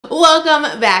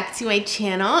Welcome back to my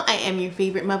channel. I am your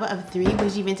favorite mother of three,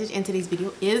 Bougie Vintage, and today's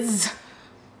video is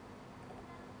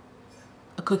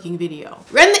a cooking video.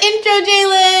 Run the intro,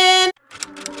 Jalen!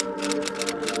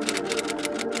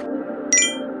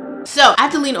 So I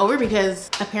have to lean over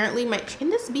because apparently can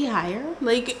this be higher?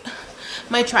 Like,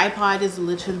 my tripod is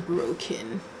literally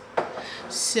broken.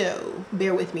 So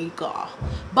bear with me, girl.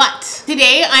 But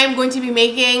today I am going to be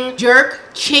making jerk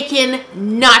chicken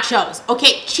nachos.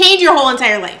 Okay, change your whole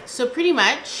entire life. So pretty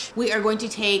much we are going to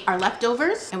take our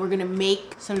leftovers and we're gonna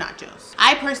make some nachos.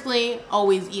 I personally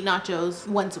always eat nachos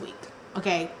once a week.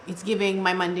 Okay, it's giving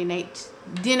my Monday night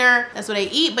dinner. That's what I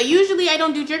eat, but usually I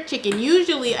don't do jerk chicken.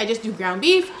 Usually I just do ground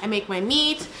beef, I make my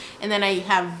meat, and then I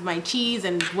have my cheese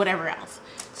and whatever else.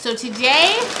 So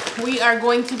today we are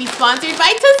going to be sponsored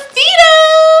by Tostitos.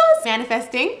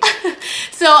 Manifesting.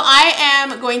 So I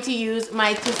am going to use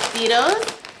my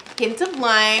Tostitos, hint of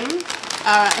lime,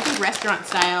 I think restaurant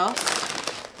style.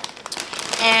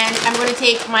 And I'm going to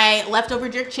take my leftover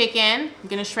jerk chicken, I'm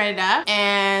going to shred it up,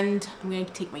 and I'm going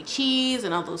to take my cheese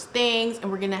and all those things,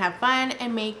 and we're going to have fun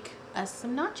and make us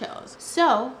some nachos.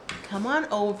 So come on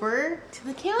over to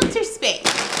the counter space.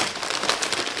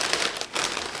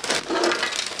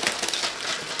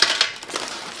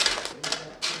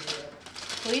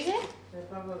 What is it?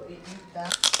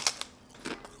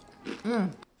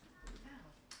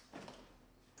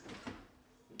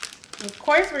 Of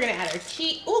course, we're gonna add our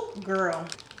cheese. Oh, girl.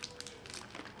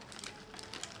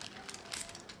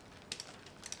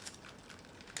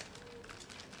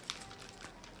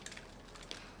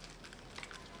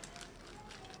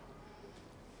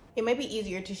 It might be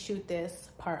easier to shoot this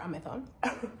part on my phone.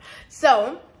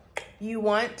 So, you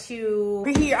want to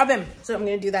preheat your oven. So I'm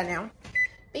gonna do that now.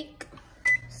 Bake.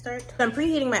 Start. So I'm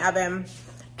preheating my oven,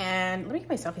 and let me get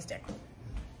my selfie stick.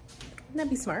 Wouldn't that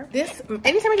be smart? This,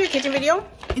 anytime I do a kitchen video,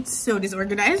 it's so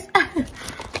disorganized. But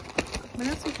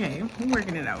that's okay. I'm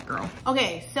working it out, girl.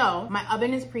 Okay, so my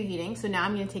oven is preheating. So now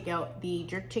I'm gonna take out the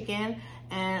jerk chicken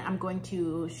and I'm going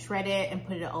to shred it and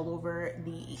put it all over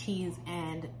the cheese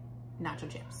and nacho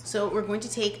chips. So we're going to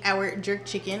take our jerk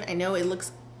chicken. I know it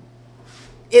looks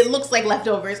like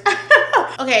leftovers.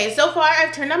 Okay, so far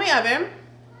I've turned on my oven.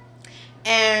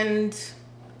 And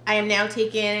I am now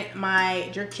taking my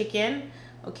jerk chicken,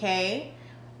 okay?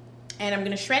 And I'm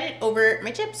gonna shred it over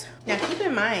my chips. Now keep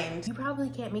in mind, you probably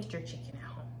can't make jerk chicken at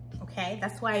home, okay?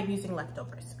 That's why I'm using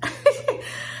leftovers.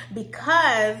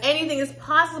 Because anything is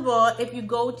possible if you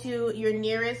go to your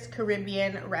nearest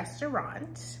Caribbean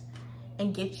restaurant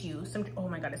and get you some, oh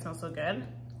my God, it smells so good.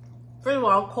 First of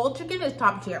all, cold chicken is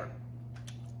top tier.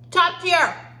 Top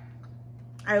tier!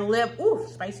 I live, ooh,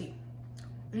 spicy.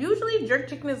 Usually jerk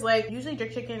chicken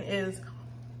is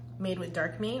made with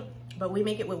dark meat, but we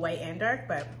make it with white and dark,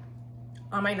 but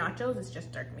on my nachos, it's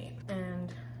just dark meat.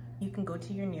 And you can go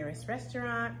to your nearest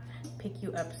restaurant, pick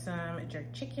you up some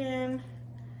jerk chicken,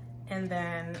 and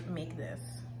then make this.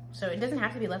 So it doesn't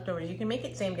have to be leftovers. You can make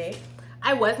it same day.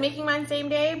 I was making mine same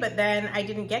day, but then I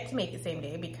didn't get to make it same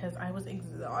day because I was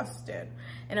exhausted.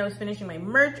 And I was finishing my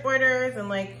merch orders and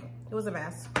like, it was a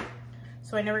mess.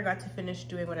 So I never got to finish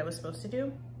doing what I was supposed to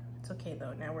do. It's okay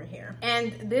though, now we're here.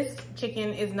 And this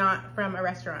chicken is not from a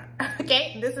restaurant,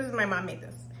 okay? This is, my mom made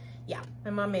this. Yeah,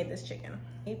 my mom made this chicken.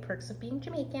 Okay, perks of being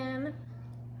Jamaican.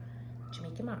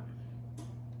 Jamaican mom.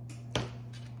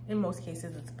 In most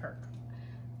cases, it's a perk.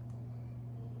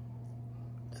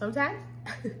 Sometimes.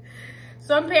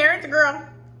 Some parents, girl,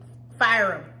 fire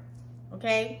them,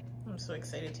 okay? I'm so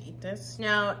excited to eat this.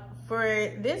 Now,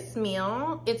 for this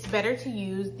meal, it's better to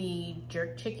use the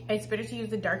jerk chicken. It's better to use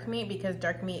the dark meat because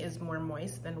dark meat is more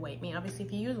moist than white meat. Obviously,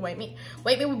 if you use white meat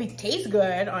would taste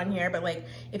good on here, but like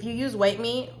if you use white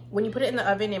meat, when you put it in the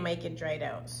oven, it might get dried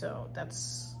out. So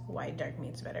that's why dark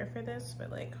meat's better for this.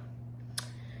 But like,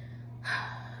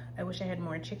 I wish I had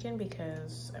more chicken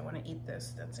because I want to eat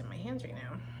this that's in my hands right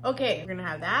now. Okay, we're gonna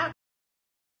have that.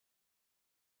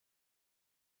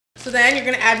 So then you're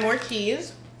gonna add more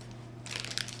cheese.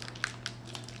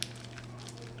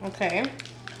 Okay,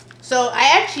 so I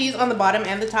add cheese on the bottom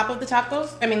and the top of the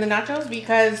nachos,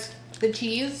 because the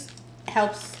cheese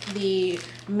helps the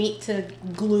meat to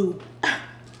glue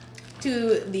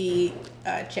to the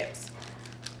chips.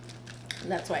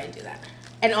 And that's why I do that.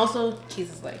 And also,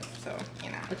 cheese is life, so,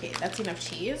 you know. Okay, that's enough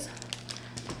cheese.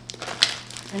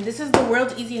 And this is the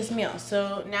world's easiest meal.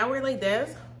 So now we're like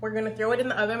this. We're gonna throw it in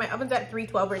the oven. My oven's at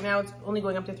 312 right now. It's only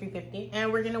going up to 350.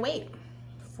 And we're gonna wait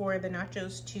for the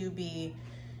nachos to be,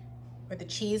 or the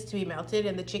cheese to be melted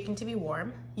and the chicken to be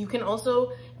warm. You can also,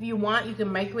 if you want, you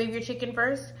can microwave your chicken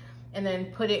first and then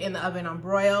put it in the oven on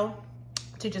broil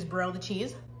to just broil the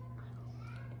cheese.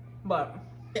 But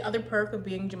The other perk of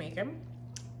being Jamaican,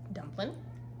 dumpling.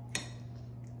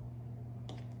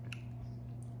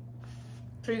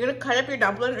 So you're gonna cut up your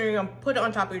dumpling and you're gonna put it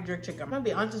on top of your jerk chicken. I might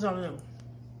be onto something.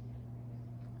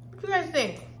 What do you guys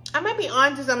think? I might be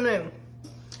onto something.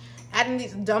 Adding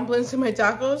these dumplings to my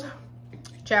tacos.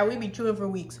 Chad, we be chewing for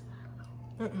weeks.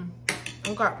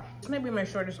 Okay, this might be my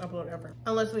shortest upload ever.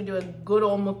 Unless we do a good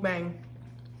old mukbang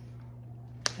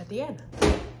at the end.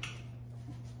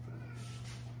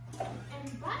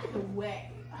 And by the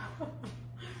way,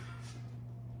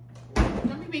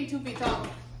 don't be being 2 feet tall.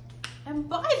 And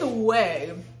by the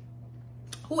way,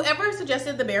 whoever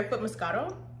suggested the barefoot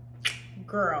Moscato,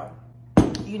 girl,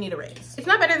 you need a raise. It's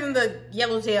not better than the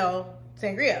yellowtail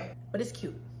sangria, but it's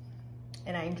cute.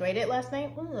 And I enjoyed it last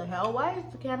night. What the hell? Why is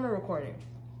the camera recording?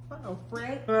 Uh-oh,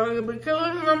 Fred. Girl, you'll be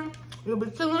killing them. You'll be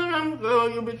killing them. Girl,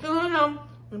 you'll be killing them.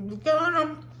 You'll be killing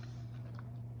them.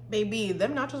 Baby,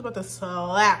 them nachos about to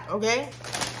slap, okay?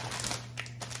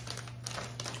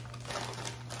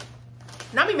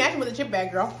 Not me matching with a chip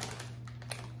bag, girl.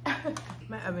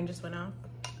 My oven just went off.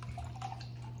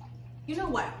 You know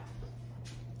what?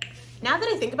 Now that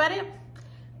I think about it,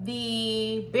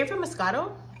 the barefoot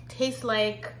Moscato tastes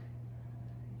like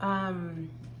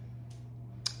Palm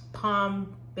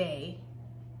Bay,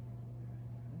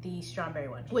 the strawberry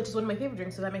one, which is one of my favorite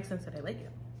drinks, so that makes sense that I like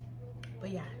it.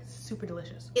 But yeah, it's super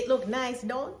delicious. It looked nice,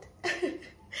 don't?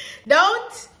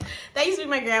 Don't? That used to be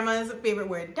my grandma's favorite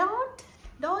word. Don't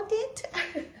it?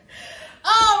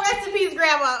 Oh, rest in peace,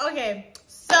 grandma. Okay,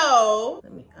 so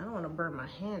I don't want to burn my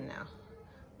hand now.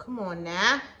 Come on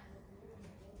now.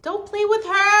 Don't play with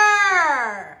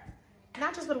her.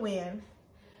 Not just would win.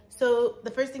 So the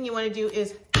first thing you want to do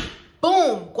is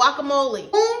boom,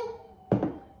 guacamole. Boom,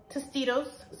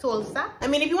 Tostitos salsa. I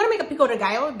mean, if you want to make a pico de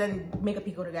gallo, then make a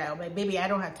pico de gallo. But baby, I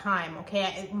don't have time,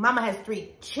 okay? Mama has 3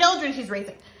 children she's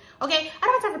raising. Okay, I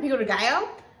don't have time for pico de gallo.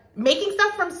 Making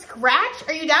stuff from scratch,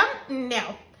 are you dumb?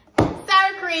 No.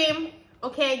 Sour cream,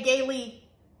 okay, gaily,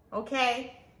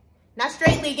 okay? Not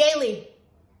straightly, gaily.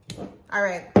 All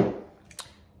right.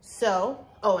 So,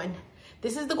 oh, and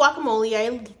this is the guacamole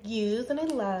I use and I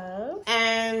love.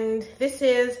 And this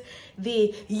is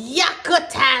the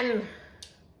Yucatan.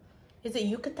 Is it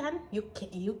Yucatan?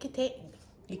 Yucatan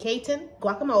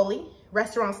guacamole,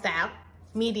 restaurant style,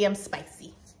 medium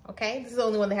spicy. Okay, this is the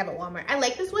only one they have at Walmart. I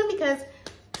like this one because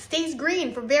it stays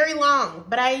green for very long,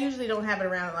 but I usually don't have it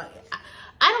around.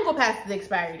 I don't go past the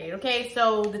expiry date, okay?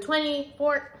 So the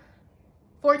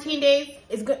 14 days,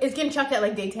 it's getting chucked at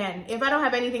like day 10. If I don't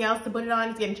have anything else to put it on,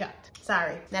 it's getting chucked.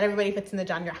 Sorry, not everybody fits in the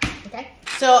genre, okay?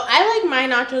 So I like my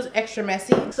nachos extra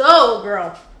messy. So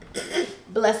girl,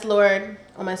 bless Lord,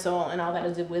 oh my soul, and all that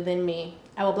is within me.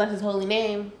 I will bless his holy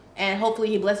name, and hopefully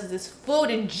he blesses this food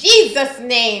in Jesus'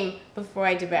 name before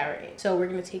I devour it. So we're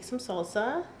gonna take some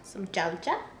salsa, some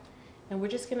chalcha, and we're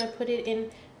just gonna put it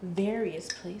in various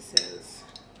places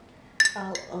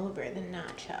all over the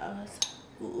nachos.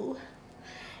 Ooh.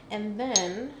 And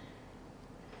then,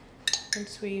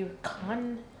 once we're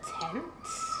content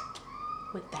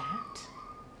with that,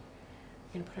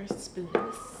 we're gonna put our spoon in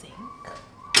the sink.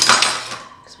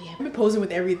 Because we haven't been posing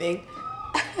with everything.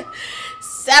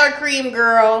 Sour cream,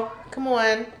 girl. Come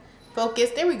on,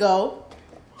 focus, there we go.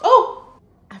 Oh,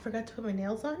 I forgot to put my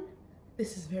nails on.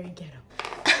 This is very ghetto.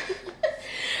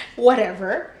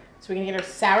 Whatever. So we're gonna get our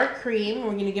sour cream.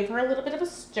 We're gonna give her a little bit of a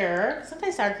stir.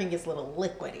 Sometimes sour cream gets a little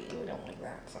liquidy. We don't like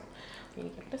that. So we're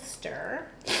gonna give it a stir.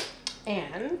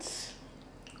 And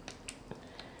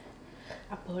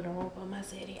I put her over my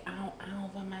city,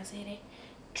 over my city.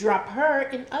 Drop her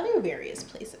in other various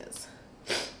places.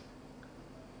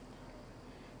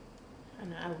 I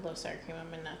know, I love sour cream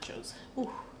on my nachos. Ooh.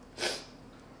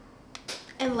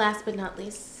 And last but not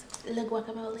least, the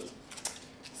guacamole.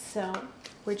 So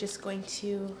we're just going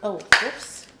to, oh,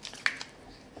 whoops.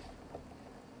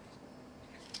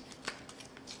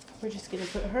 We're just gonna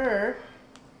put her,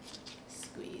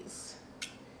 squeeze.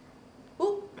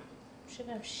 Ooh, should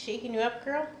I have shaken you up,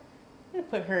 girl? I'm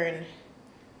gonna put her in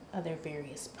other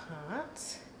various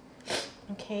pots.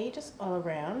 Okay, just all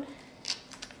around.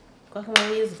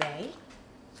 Guacamole is bay.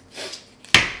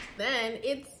 Then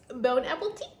it's bon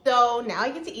appetit. So now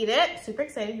I get to eat it. Super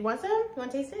excited. You want some? You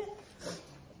want to taste it?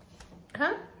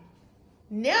 Huh?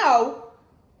 No.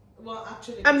 Well,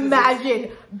 actually,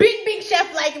 imagine big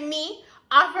chef like me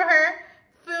offer her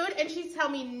food and she tell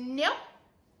me no.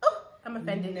 Oh, I'm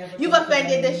offended. You've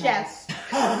offended the chef.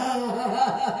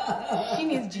 She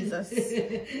needs Jesus.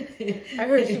 I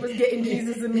heard she was getting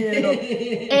Jesus a minute ago.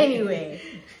 Anyway,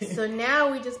 so now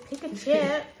we just pick a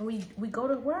chip and we go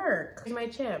to work. Here's my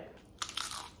chip.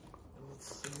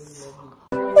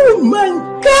 Oh my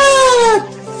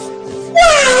God!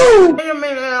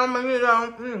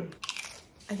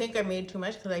 I think I made too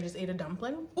much because I just ate a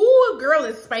dumpling. Ooh, girl,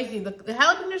 it's spicy. The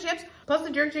jalapeno chips plus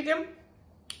the jerk chicken,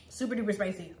 super duper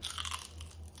spicy.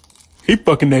 He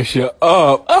fucking that shit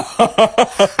up.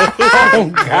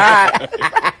 Oh, God.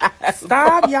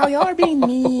 Stop, y'all. Y'all are being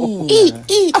mean.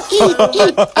 Eat.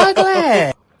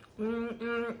 Ugly.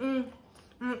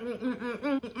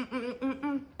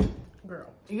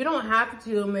 Girl, you don't have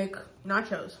to make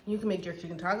nachos. You can make jerk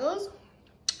chicken tacos.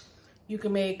 You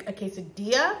can make a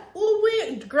quesadilla. Ooh,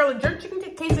 wait, girl, a jerk chicken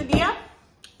quesadilla.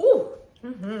 Ooh.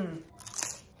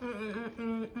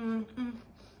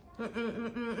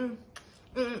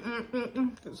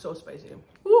 It's so spicy.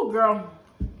 Ooh, girl.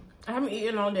 I haven't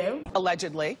eaten all day.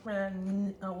 Allegedly. A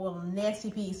little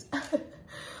nasty piece.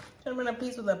 I'm gonna a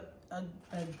piece with a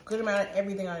good amount of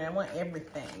everything on it. I want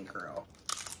everything, girl.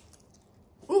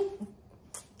 Ooh.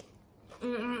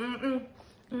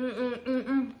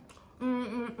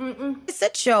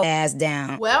 Sit your ass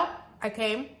down. Well, I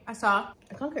came, I saw,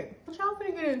 I conquered. What y'all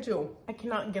finna get into? I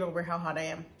cannot get over how hot I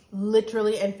am.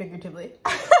 Literally and figuratively.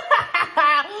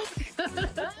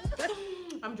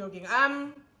 I'm joking.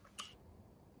 And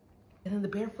then the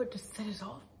barefoot just set us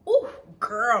off. Ooh,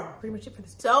 girl. Pretty much it for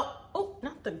this. So, oh,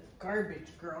 not the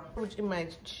garbage, girl. Pretty much in my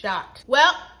shot.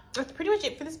 Well, that's pretty much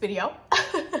it for this video.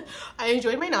 I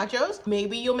enjoyed my nachos.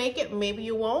 Maybe you'll make it, maybe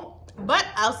you won't. But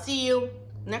I'll see you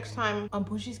next time on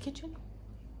Bougie's Kitchen.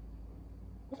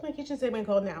 What's my kitchen segment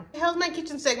called now? What the hell's my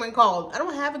kitchen segment called? I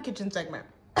don't have a kitchen segment.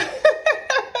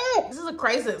 This is a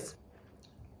crisis.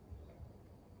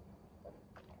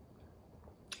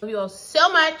 Love you all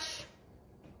so much.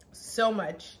 So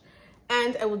much.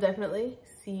 And I will definitely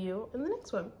see you in the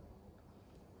next one.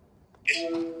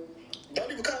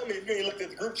 Don't even call me if you ain't looked at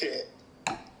the group chat.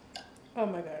 Oh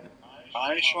my God.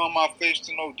 I ain't showing my face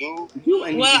to no dude. You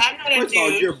ain't. Well, I'm not a First of all,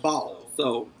 dude. you're bald,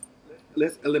 so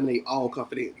let's eliminate all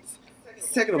confidence.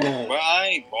 Second of all, Bro, I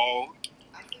ain't bald.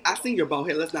 I seen your bald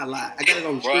head. Let's not lie. I got it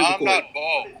on the Bro, screen I'm record. not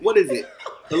bald. What is it?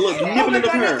 A little nibbling of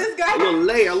God, hair, this guy. a little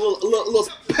layer, a little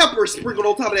pepper sprinkled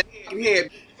on top of that head.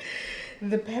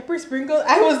 The pepper sprinkles,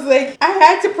 I was like, I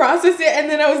had to process it and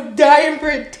then I was dying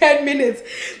for 10 minutes.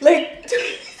 Like,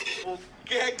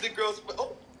 Gag the girls.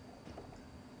 Oh.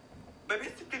 Maybe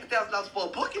it's $50,000 for a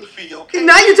booking fee, okay?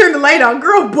 now you turn the light on.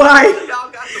 Girl, bye. Y'all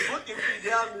got the booking fee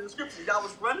down in the description. Y'all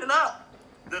was running up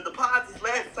the deposits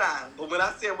last time. But when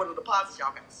I said what the deposits,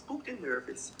 y'all got spooked and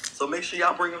nervous. So make sure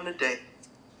y'all bring them today.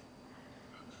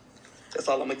 That's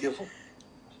all I'm going to give them.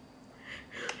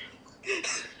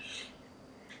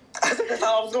 That's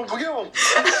all I was going to give them.